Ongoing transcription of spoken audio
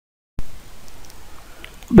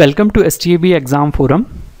Welcome to STAB exam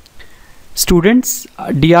forum. Students,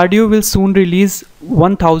 DRDO will soon release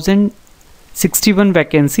 1061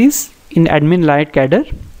 vacancies in admin allied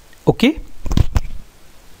cadre. Okay,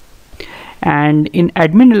 and in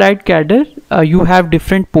admin allied cadre you have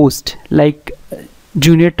different posts like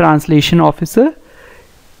junior translation officer,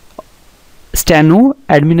 steno,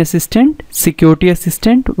 admin assistant, security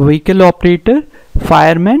assistant, vehicle operator,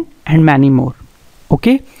 fireman, and many more.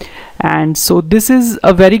 Okay, and so this is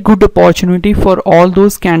a very good opportunity for all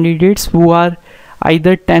those candidates who are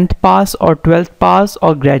either 10th pass or 12th pass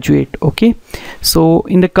or graduate. Okay, so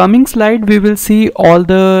in the coming slide we will see all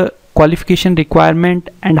the qualification requirement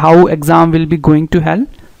and how exam will be going to held.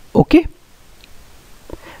 Okay,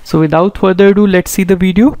 so without further ado, let's see the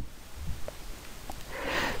video.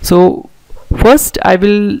 So first I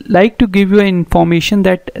will like to give you information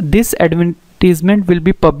that this advertisement will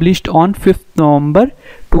be published on 5th November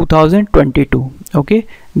 2022. Okay,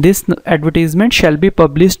 this advertisement shall be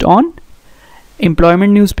published on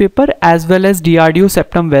employment newspaper as well as DRDO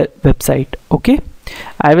CEPTAM website. Okay,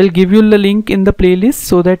 I will give you the link in the playlist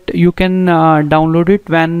so that you can download it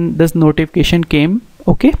when this notification came.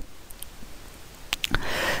 Okay,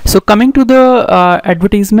 so coming to the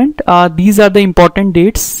advertisement, these are the important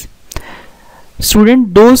dates.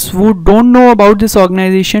 Student, those who don't know about this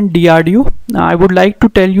organization DRDO, I would like to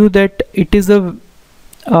tell you that it is a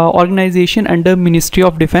organization under Ministry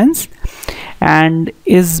of Defense and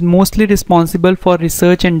is mostly responsible for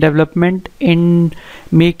research and development in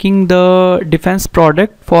making the defense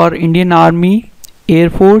product for Indian Army, Air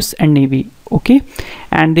Force and Navy. Okay,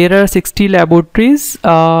 and there are 60 laboratories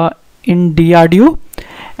in DRDO,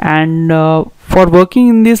 and for working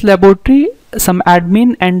in this laboratory some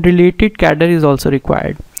admin and related cadre is also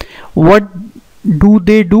required. What do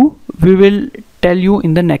they do? We will tell you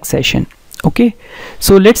in the next session. Okay,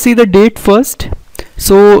 so let's see the date first.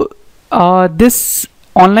 So this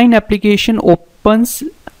online application opens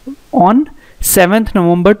on 7th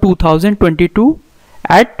November 2022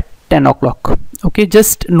 at 10 o'clock. Okay,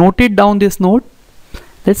 just note it down, this note,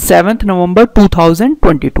 that's 7th November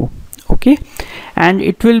 2022. Okay, and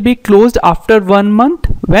it will be closed after 1 month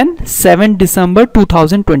when 7th December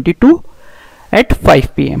 2022 at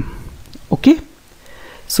 5 p.m. Okay,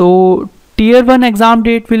 so tier 1 exam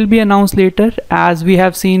date will be announced later, as we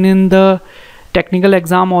have seen in the technical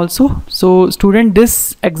exam also. So student,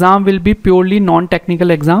 this exam will be purely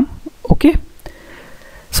non-technical exam. Okay,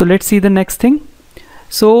 so let's see the next thing.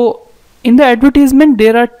 So in the advertisement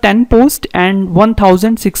there are 10 posts and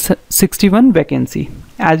 1061 vacancy.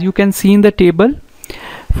 As you can see in the table,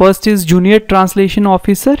 first is junior translation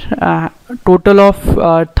officer, total of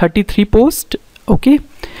 33 posts. Okay,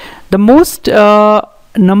 the most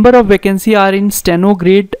number of vacancy are in steno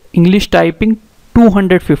grade English typing,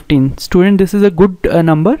 215. Student, this is a good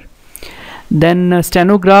number. Then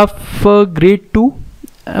stenograph grade 2,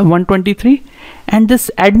 123, and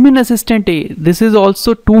this admin assistant A, this is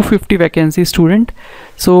also 250 vacancy, student.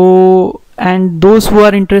 So, and those who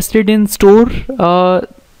are interested in store,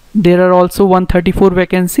 there are also 134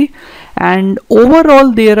 vacancy, and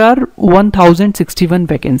overall there are 1061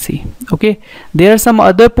 vacancy. Okay, there are some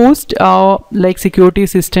other posts like security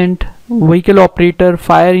assistant, vehicle operator,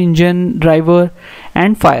 fire engine driver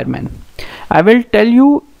and fireman. I will tell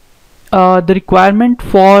you the requirement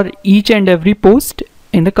for each and every post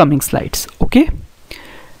in the coming slides. Okay,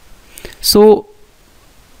 so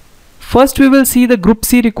first we will see the group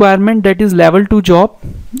C requirement, that is level 2 job,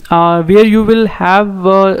 where you will have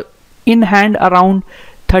in hand around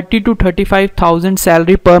 30 to 35,000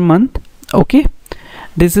 salary per month. Okay,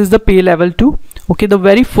 this is the pay level 2. Okay, the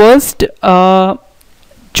very first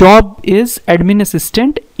job is admin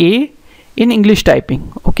assistant A in English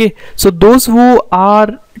typing. Okay, so those who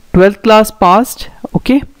are 12th class passed,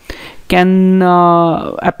 okay, can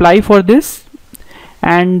apply for this,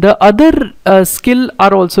 and the other skill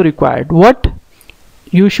are also required. What?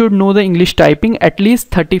 You should know the English typing at least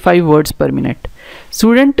 35 words per minute.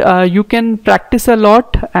 Student, you can practice a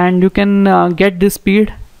lot and you can get this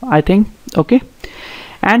speed, I think. Okay,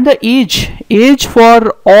 and the age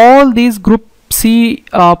for all these group C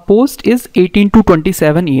post is 18 to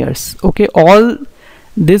 27 years. Okay, all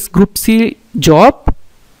this group C job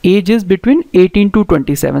age is between 18 to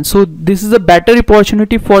 27. So this is a better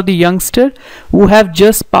opportunity for the youngster who have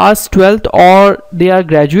just passed 12th or they are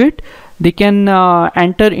graduate. They can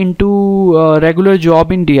enter into regular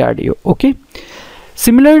job in DRDO. Okay,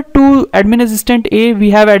 similar to admin assistant A, we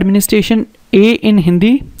have administration A in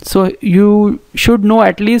Hindi. So you should know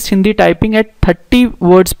at least Hindi typing at 30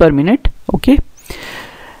 words per minute. Okay,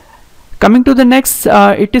 coming to the next,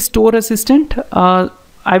 it is store assistant.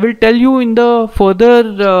 I will tell you in the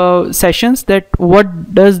further sessions that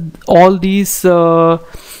what does all these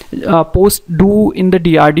posts do in the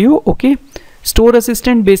DRDO. Okay, store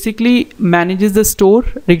assistant basically manages the store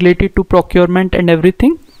related to procurement and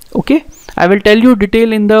everything. Okay, I will tell you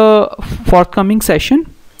detail in the forthcoming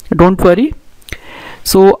session, don't worry.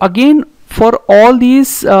 So again, for all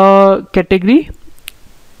these category,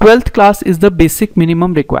 12th class is the basic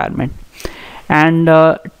minimum requirement, and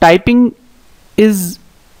typing is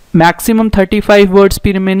maximum 35 words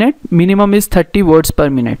per minute, minimum is 30 words per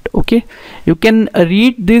minute. Okay, you can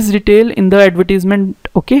read this detail in the advertisement,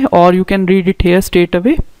 okay, or you can read it here straight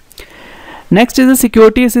away. Next is a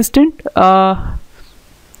security assistant.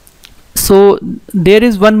 So there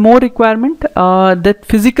is one more requirement, that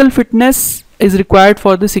physical fitness is required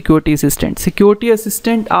for the security assistant. Security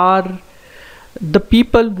assistant are the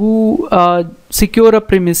people who secure a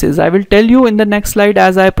premises. I will tell you in the next slide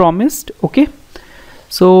as I promised. Okay,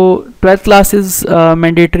 so 12th class is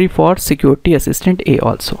mandatory for security assistant A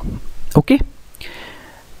also. Okay,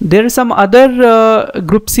 there are some other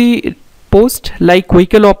group C post like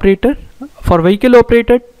vehicle operator. For vehicle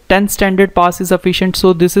operator, 10th standard pass is sufficient.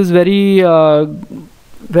 So this is very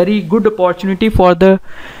good opportunity for the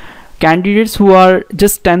candidates who are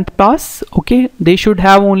just 10th pass. Okay, they should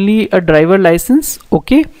have only a driver license.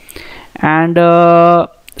 Okay, and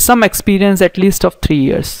some experience at least of 3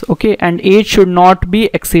 years. Okay, and age should not be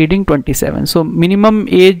exceeding 27. So minimum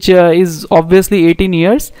age is obviously 18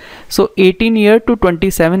 years. So 18 year to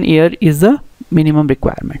 27 year is the minimum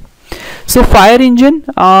requirement. So fire engine,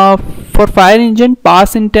 for fire engine,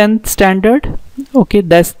 pass in 10th standard. Okay,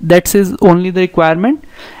 that is only the requirement.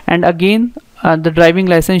 And again, the driving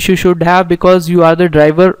license you should have because you are the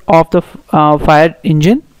driver of the fire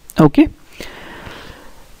engine. Okay,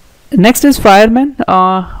 next is fireman,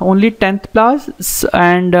 only 10th class,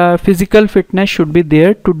 and physical fitness should be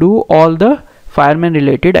there to do all the fireman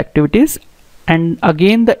related activities, and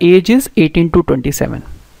again the age is 18 to 27.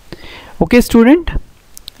 Okay student,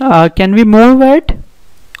 can we move ahead?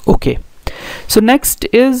 Okay, so next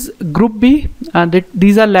is group B,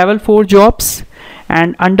 these are level 4 jobs,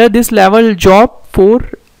 and under this level job 4,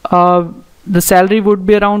 the salary would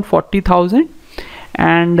be around 40,000,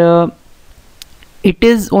 and it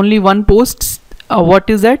is only one post. What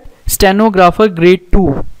is that? Stenographer grade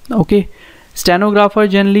 2. Okay, stenographer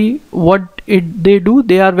generally what they do,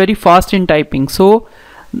 they are very fast in typing, so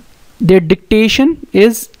their dictation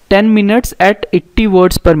is 10 minutes at 80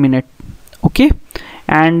 words per minute. Okay,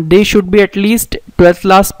 and they should be at least 12th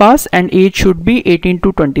class pass, and age should be 18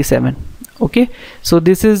 to 27. Okay, so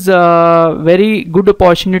this is a very good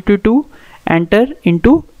opportunity to enter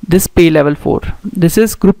into this pay level 4. This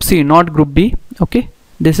is group C, not group B. Okay,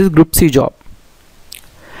 this is group C job.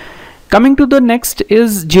 Coming to the next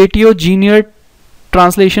is JTO junior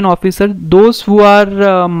translation officer. Those who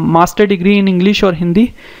are master degree in English or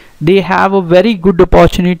Hindi, they have a very good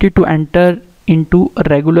opportunity to enter into a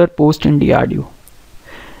regular post in DRDO.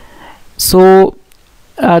 So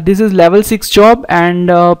this is level 6 job,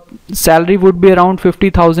 and salary would be around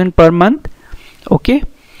 50,000 per month. Okay,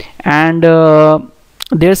 and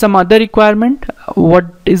there's some other requirement. What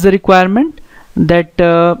is the requirement?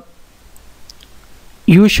 That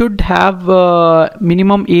you should have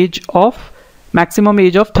maximum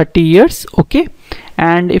age of 30 years. Okay,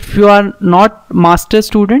 and if you are not master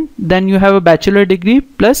student, then you have a bachelor degree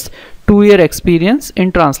plus 2-year experience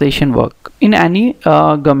in translation work in any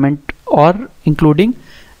government or including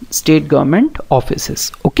state government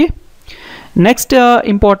offices. Okay, next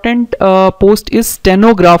important post is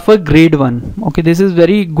stenographer grade 1. Okay, this is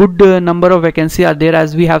very good number of vacancy are there,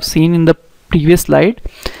 as we have seen in the previous slide.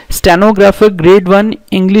 Stenographer grade 1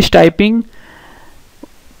 English typing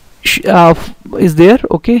is there.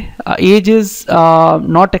 Okay, age is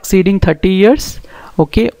not exceeding 30 years.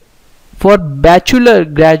 Okay, for bachelor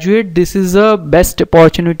graduate, this is a best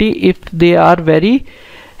opportunity if they are very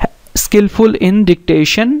skillful in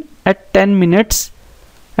dictation at 10 minutes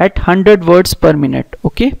at 100 words per minute.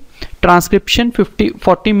 Okay, transcription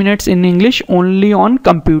 40 minutes in English only on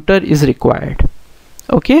computer is required.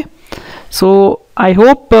 Okay, so I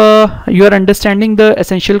hope you are understanding the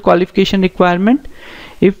essential qualification requirement.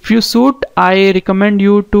 If you suit, I recommend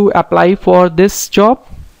you to apply for this job.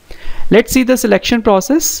 Let's see the selection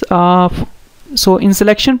process. So in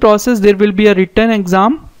selection process, there will be a written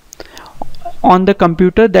exam on the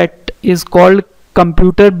computer that is called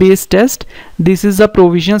computer based test. This is a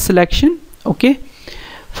provisional selection. Okay,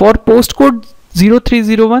 for postcode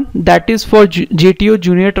 0301, that is for JTO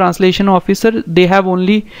junior translation officer, they have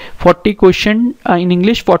only 40 question in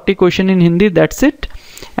English, 40 question in Hindi, that's it.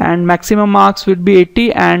 and maximum marks will be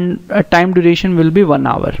 80, and time duration will be 1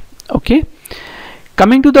 hour. Okay,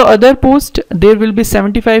 coming to the other post, there will be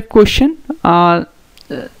 75 question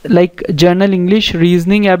like general English,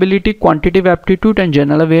 reasoning ability, quantitative aptitude and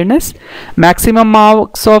general awareness. Maximum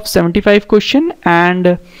marks of 75 question,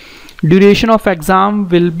 and duration of exam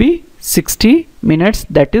will be 60 minutes,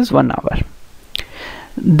 that is 1 hour.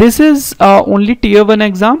 This is only tier 1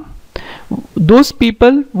 exam. Those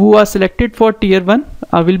people who are selected for tier 1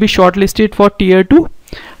 will be shortlisted for tier 2.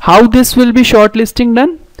 How this will be shortlisting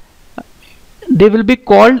done? They will be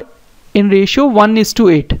called in ratio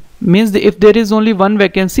 1:8. Means if there is only one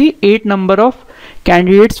vacancy, 8 number of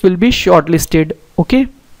candidates will be shortlisted. Okay,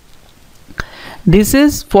 this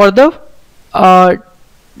is for the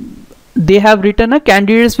they have written a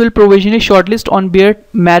candidates will provisionally shortlist on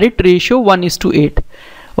merit ratio 1:8.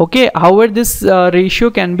 Okay, however this ratio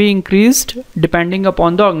can be increased depending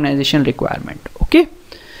upon the organization requirement. Okay,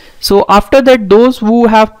 so after that, those who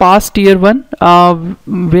have passed tier 1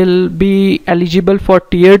 will be eligible for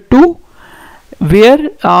tier 2, where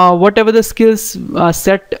whatever the skills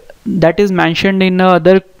set that is mentioned in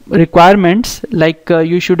other requirements, like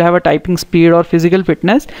you should have a typing speed or physical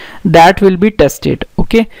fitness, that will be tested.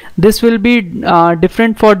 Okay, this will be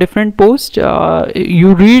different for different posts.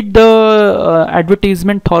 You read the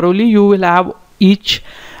advertisement thoroughly, you will have each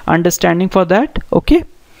understanding for that. Okay,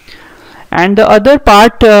 and the other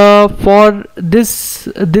part for this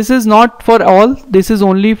is not for all, this is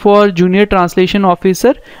only for junior translation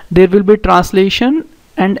officer. There will be translation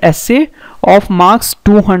and essay of marks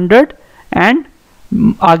 200, and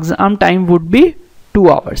exam time would be 2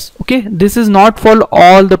 hours. Okay, this is not for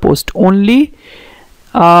all the post, only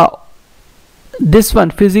this one,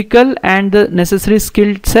 physical and the necessary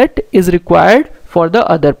skill set is required for the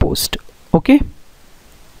other post. Okay,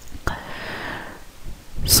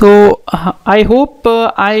 so I hope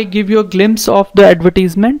I give you a glimpse of the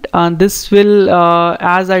advertisement, and this will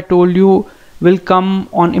as I told you will come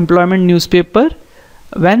on employment newspaper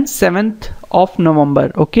when 7th of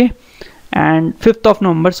November. Okay, and 5th of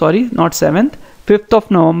November, sorry, not 7th, 5th of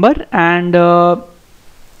November, and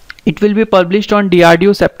it will be published on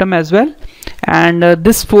DRDO CEPTAM as well. And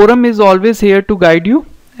this forum is always here to guide you,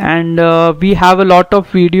 and we have a lot of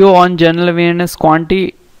video on general awareness,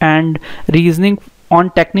 quantity and reasoning on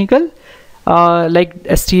technical like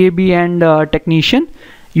STAB and technician.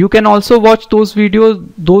 You can also watch those videos.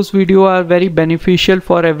 Those videos are very beneficial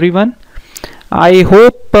for everyone. I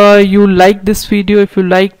hope you like this video. If you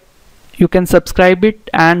like, you can subscribe it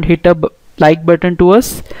and hit a like button to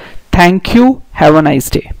us. Thank you. Have a nice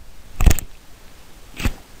day.